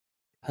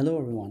Hello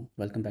everyone,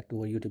 welcome back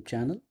to our YouTube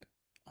channel,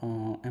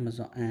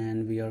 Amazon,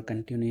 and we are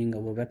continuing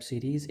our web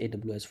series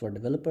AWS for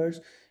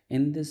developers.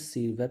 In this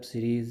web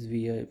series,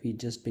 we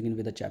just begin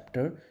with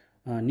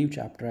a new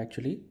chapter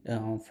actually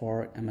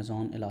for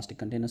Amazon Elastic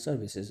Container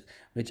Services,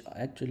 which are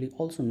actually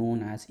also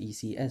known as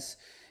ECS.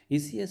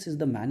 ECS is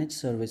the managed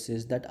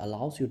services that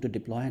allows you to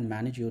deploy and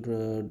manage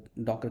your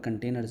Docker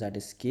containers at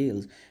a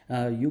scale.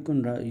 You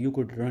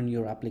could run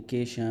your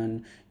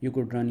application, you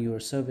could run your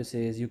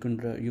services, you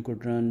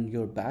could run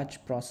your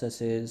batch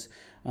processes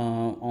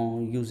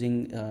on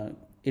using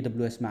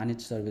AWS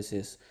managed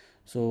services.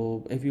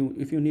 So if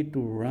you need to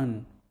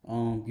run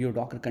your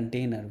Docker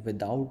container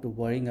without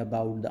worrying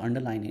about the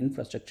underlying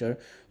infrastructure,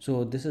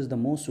 so this is the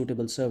most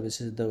suitable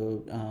services,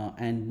 the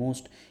and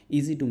most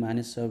easy to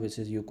manage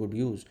services you could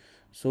use.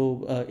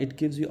 So it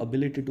gives you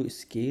ability to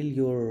scale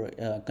your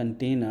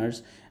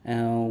containers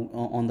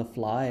on the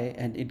fly,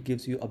 and it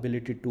gives you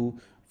ability to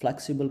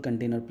flexible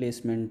container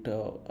placement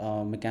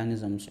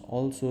mechanisms.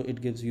 Also, it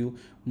gives you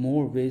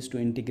more ways to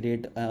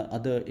integrate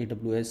other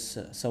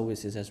AWS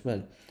services as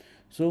well.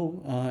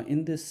 So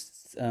in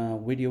this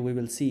video, we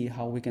will see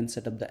how we can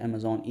set up the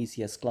Amazon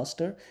ECS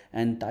cluster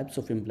and types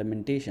of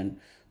implementation.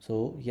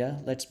 So yeah,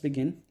 let's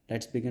begin.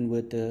 Let's begin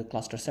with the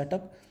cluster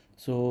setup.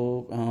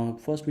 So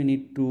first we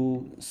need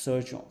to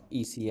search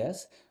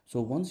ECS.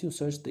 So once you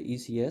search the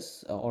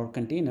ECS or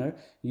container,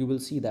 you will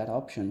see that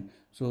option.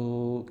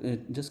 So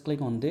just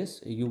click on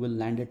this, you will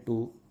land it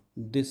to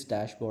this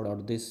dashboard or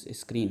this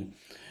screen.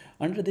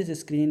 Under this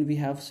screen, we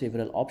have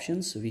several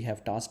options. We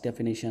have task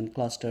definition,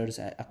 clusters,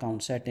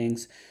 account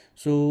settings.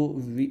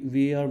 So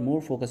we are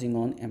more focusing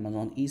on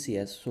Amazon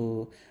ECS.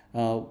 So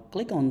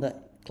click on the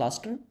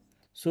cluster.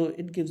 So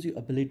it gives you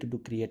ability to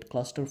create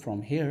cluster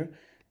from here.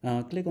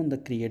 Click on the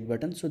create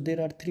button. So there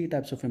are three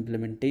types of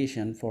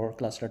implementation for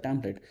cluster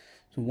template.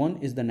 So one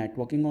is the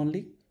networking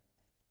only.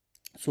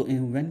 So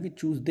when we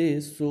choose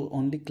this, so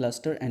only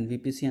cluster and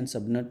VPC and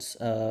subnets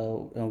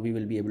we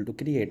will be able to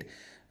create.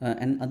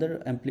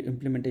 Another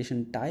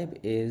implementation type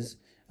is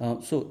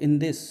so in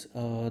this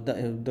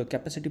the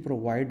capacity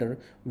provider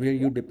where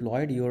you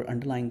deployed your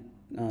underlying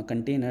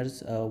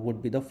containers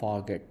would be the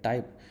forget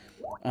type.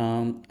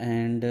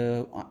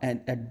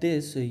 At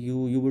this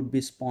you would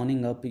be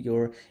spawning up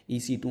your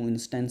EC2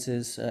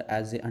 instances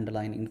as the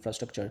underlying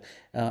infrastructure,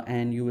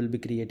 and you will be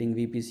creating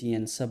VPC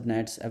and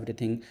subnets,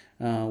 everything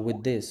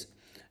with this.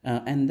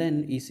 And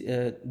then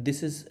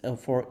this is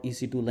for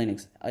EC2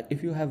 Linux.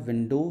 If you have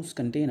Windows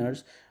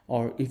containers,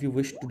 or if you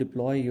wish to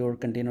deploy your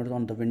containers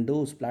on the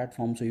Windows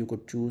platform, so you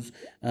could choose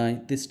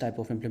this type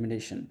of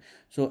implementation.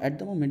 So at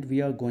the moment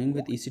we are going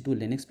with EC2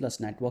 Linux plus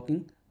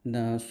networking,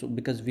 so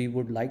because we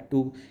would like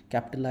to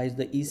capitalize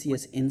the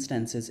ECS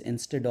instances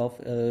instead of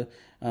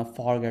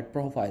forget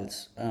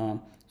profiles.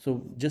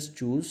 So just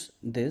choose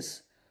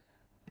this.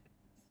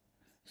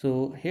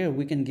 So here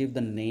we can give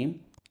the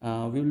name.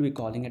 We will be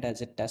calling it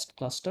as a test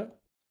cluster.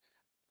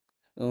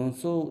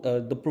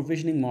 The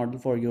provisioning model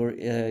for your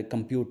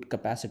compute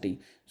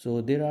capacity.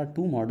 So there are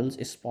two models,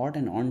 spot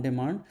and on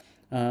demand.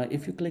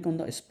 If you click on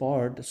the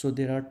spot, so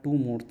there are two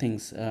more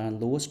things,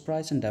 lowest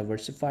price and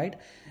diversified.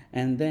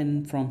 And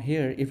then from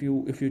here, if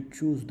you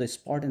choose the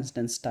spot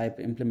instance type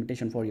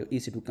implementation for your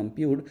EC2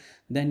 compute,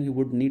 then you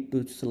would need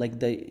to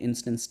select the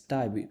instance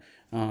type.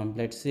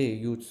 Let's say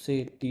you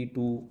say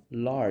T2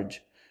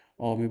 large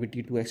or maybe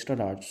T2 extra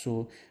large.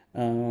 So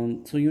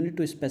you need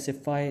to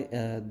specify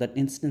that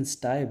instance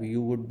type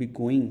you would be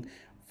going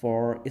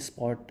for a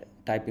spot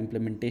type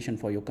implementation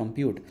for your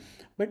compute.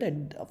 But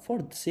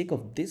for the sake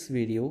of this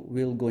video,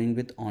 we'll going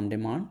with on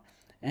demand.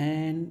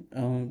 And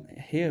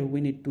here we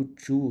need to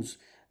choose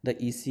the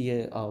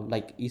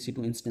like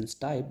EC2 instance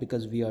type,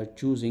 because we are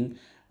choosing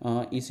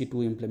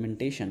EC2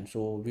 implementation.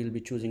 So we'll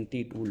be choosing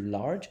T2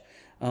 large,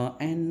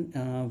 and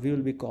we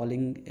will be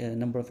calling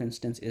number of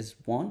instance is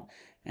 1.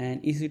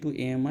 And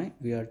EC2 AMI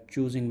we are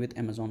choosing with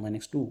Amazon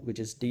Linux 2, which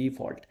is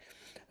default.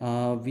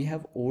 We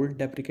have old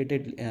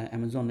deprecated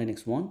Amazon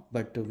Linux 1,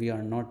 but we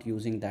are not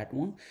using that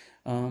one.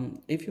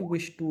 If you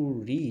wish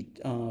to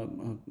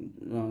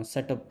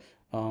set up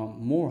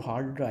more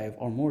hard drive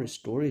or more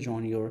storage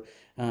on your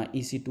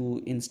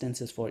EC2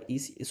 instances for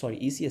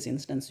ECS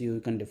instance,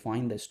 you can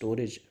define the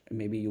storage.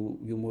 Maybe you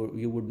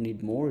would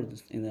need more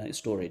in the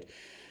storage.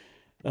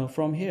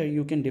 From here,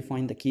 you can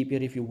define the key pair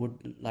if you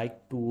would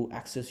like to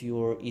access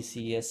your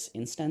ECS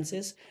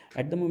instances.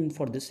 At the moment,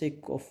 for the sake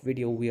of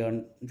video, we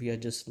are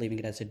just leaving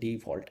it as a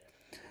default.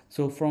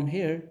 So from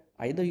here,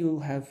 either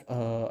you have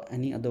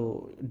any other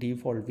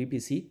default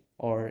VPC,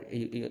 or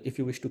if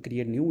you wish to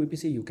create new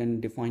VPC, you can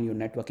define your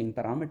networking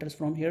parameters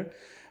from here.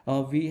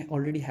 We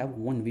already have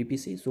one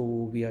VPC, so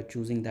we are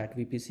choosing that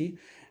VPC,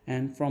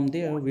 and from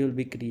there we will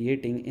be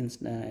creating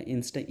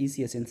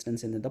ECS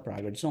instance in the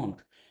private zone.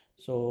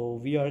 So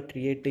we are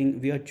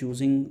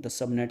choosing the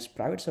subnets,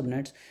 private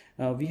subnets.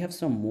 We have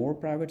some more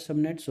private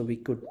subnets, so we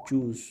could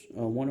choose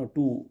one or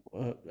two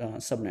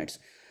subnets.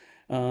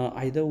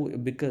 Either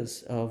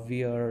because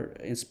we are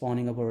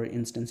spawning our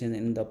instance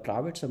in the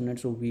private subnet,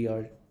 so we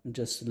are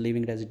just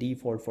leaving it as a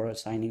default for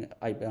assigning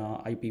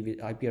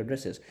IP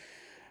addresses.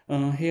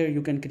 Here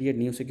you can create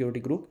new security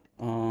group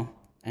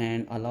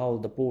and allow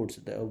the ports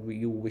that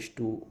you wish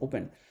to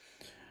open.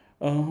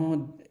 uh,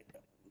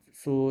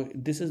 so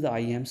this is the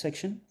IAM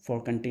section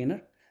for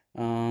container.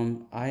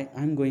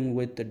 I'm going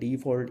with the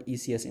default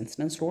ECS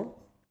instance role.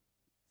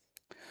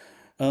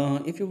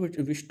 If you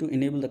would wish to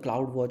enable the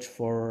CloudWatch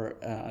for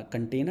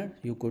container,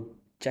 you could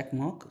check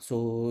mark.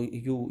 So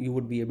you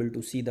would be able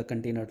to see the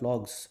container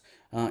logs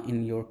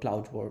in your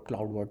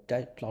CloudWatch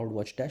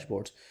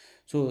dashboards.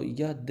 So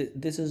yeah,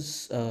 this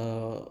is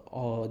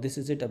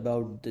it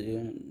about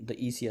the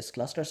ECS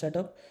cluster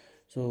setup.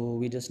 So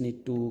we just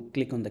need to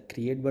click on the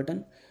create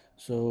button.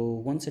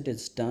 So once it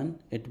is done,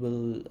 it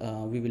will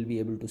we will be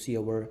able to see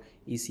our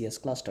ECS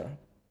cluster.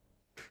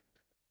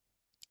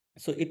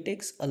 So it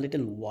takes a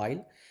little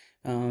while,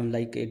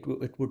 like it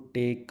would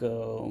take 1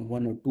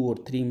 or 2 or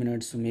 3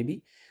 minutes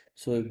maybe.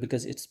 So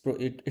because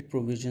it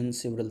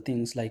provisions several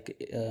things, like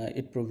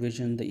it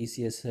provision the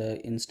ECS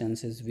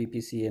instances,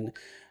 VPC, and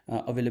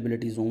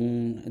availability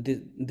zone.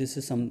 This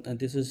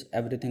is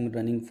everything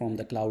running from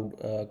the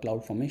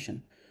cloud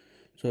formation.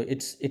 So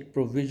it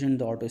provisioned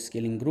the auto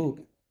scaling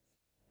group.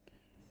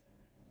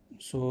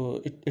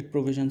 So it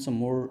provisions some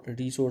more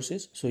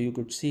resources. So you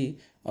could see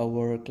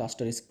our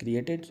cluster is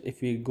created.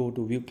 If we go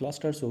to view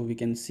cluster, so we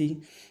can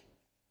see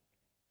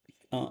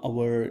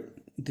our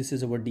this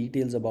is our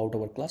details about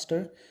our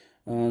cluster.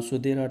 So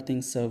there are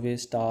things: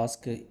 service,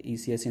 task,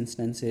 ECS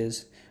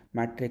instances,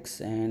 matrix,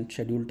 and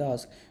schedule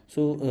task.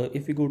 So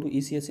if we go to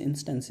ECS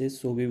instances,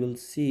 so we will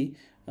see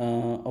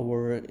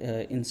our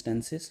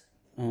instances,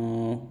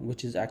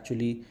 which is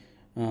actually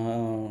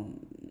uh,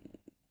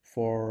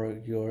 for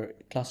your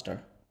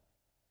cluster.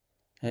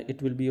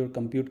 It will be your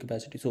compute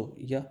capacity. So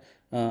yeah,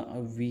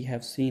 we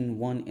have seen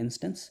one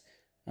instance.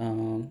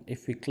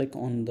 If we click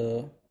on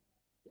the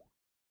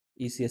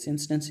ECS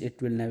instance,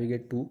 it will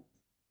navigate to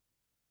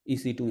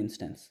EC2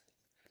 instance.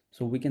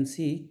 So we can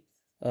see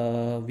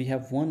we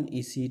have one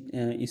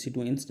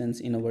EC2 instance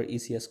in our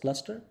ECS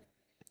cluster.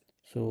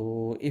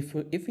 So if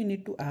we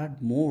need to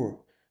add more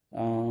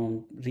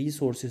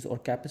resources or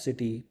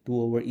capacity to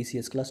our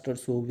ECS cluster,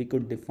 so we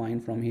could define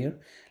from here.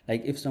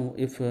 Like if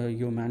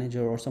your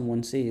manager or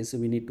someone says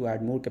we need to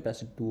add more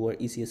capacity to our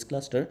ECS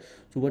cluster,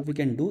 so what we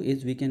can do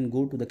is we can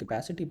go to the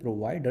capacity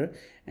provider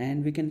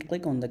and we can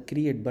click on the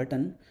create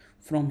button.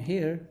 From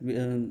here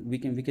we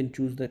can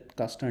choose the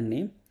cluster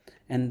name,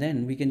 and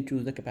then we can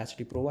choose the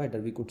capacity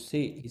provider. We could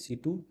say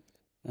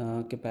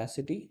EC2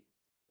 capacity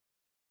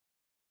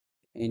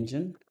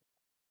engine,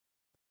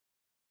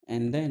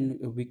 and then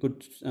we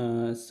could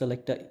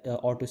select a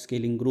auto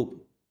scaling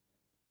group.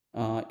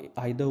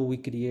 Either we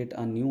create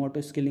a new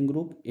auto scaling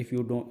group if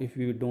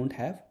you don't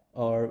have,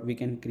 or we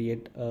can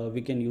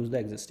use the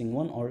existing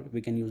one, or we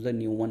can use the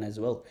new one as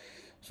well.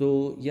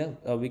 So yeah,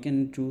 we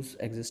can choose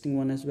existing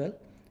one as well.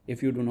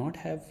 If you do not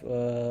have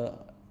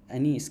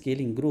any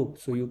scaling group,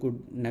 so you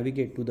could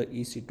navigate to the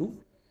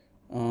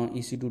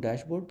EC2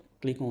 dashboard,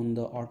 click on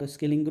the auto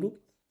scaling group.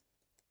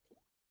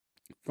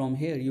 From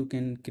here you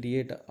can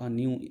create a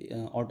new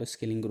auto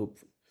scaling group,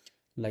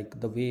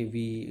 like the way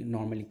we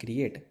normally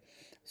create.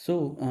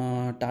 So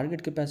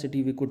target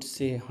capacity, we could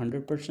say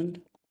 100%.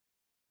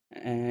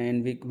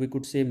 And we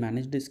could say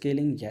manage the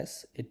scaling.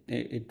 Yes,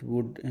 it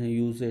would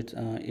use its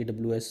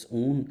AWS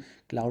own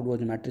CloudWatch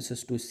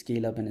matrices to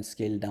scale up and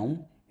scale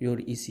down your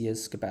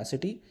ECS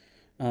capacity.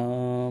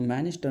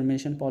 Manage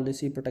termination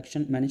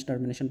protection.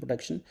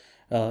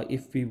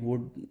 If we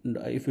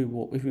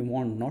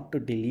want not to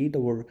delete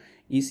our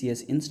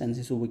ECS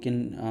instances, so we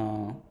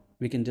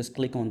can just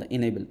click on the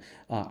enable.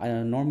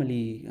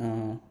 Normally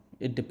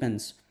it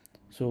depends.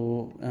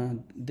 So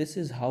this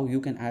is how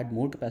you can add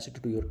more capacity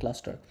to your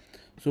cluster.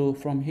 So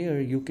from here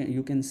you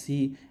can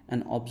see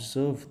and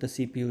observe the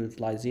CPU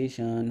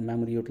utilization,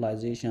 memory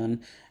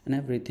utilization, and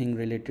everything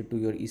related to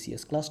your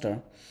ECS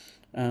cluster.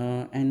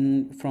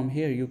 And from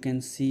here you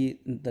can see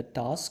the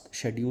task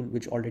schedule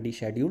which already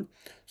scheduled.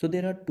 So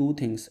there are two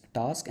things: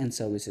 task and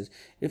services.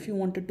 If you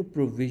wanted to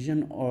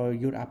provision or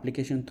your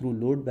application through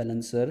load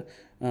balancer,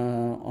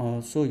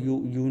 so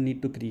you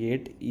need to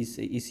create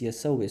ECS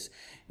service.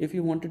 If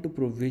you wanted to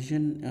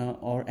provision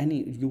or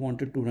any you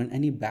wanted to run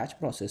any batch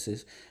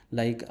processes,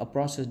 like a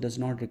process does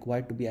not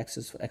require to be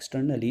accessed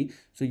externally,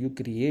 so you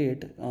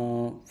create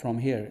from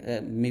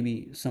here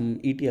maybe some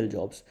ETL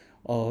jobs,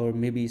 or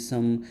maybe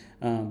some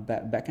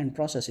backend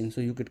processing. So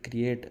you could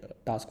create a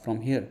task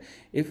from here.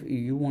 If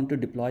you want to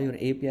deploy your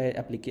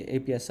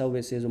API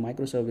services or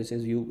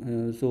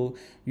microservices, so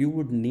you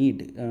would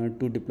need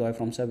to deploy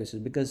from services,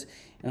 because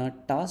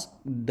task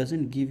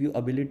doesn't give you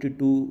ability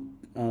to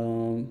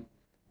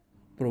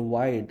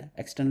provide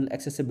external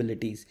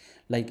accessibilities.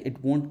 Like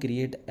it won't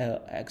create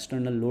a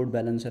external load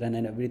balancer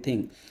and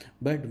everything.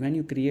 But when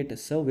you create a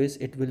service,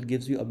 it will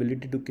gives you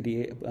ability to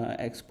create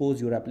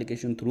expose your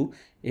application through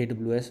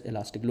AWS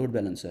elastic load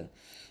balancer.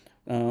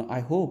 I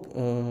hope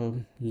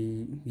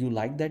you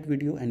like that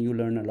video and you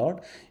learn a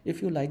lot.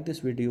 If you like this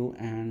video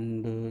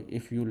and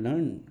if you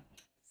learn,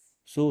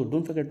 so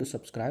don't forget to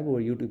subscribe our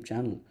YouTube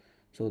channel.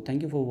 So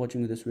thank you for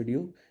watching this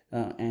video,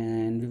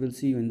 and we will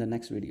see you in the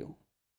next video.